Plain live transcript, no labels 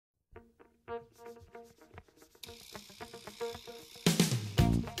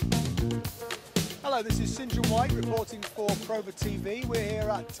Hello, this is St John White reporting for Prova TV. We're here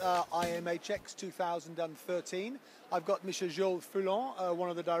at IMHX 2013. I've got Mr. Joel Foulon, one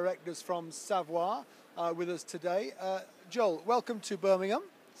of the directors from Savoye, with us today. Joel, welcome to Birmingham.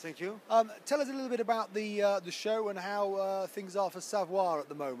 Thank you. Tell us a little bit about the show and how things are for Savoye at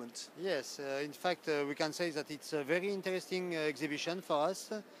the moment. Yes, in fact, we can say that it's a very interesting exhibition for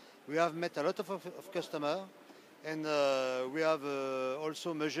us. We have met a lot of customers, and we have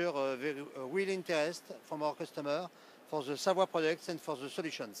also measured real interest from our customer for the Savoye products and for the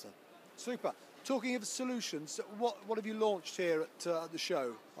solutions. Super. Talking of solutions, what have you launched here at the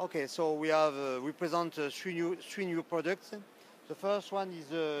show? Okay, so we present three new products. The first one is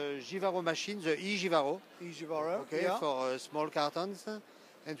the Givaro machine, the e-Givaro. E-Givaro, okay, yeah. For small cartons.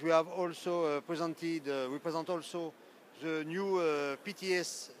 And we have also we present also the new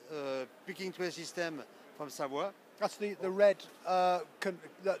PTS picking tray system from Savoye. That's the red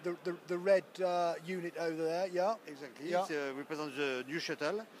the red unit over there, yeah. Exactly. Yeah. We present the new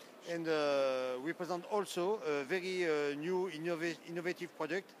shuttle, and we present also a very new innovative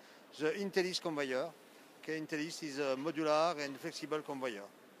product, the Intellis conveyor. Okay, Intellis is a modular and flexible conveyor.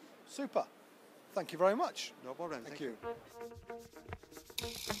 Super. Thank you very much. No problem. Thank you.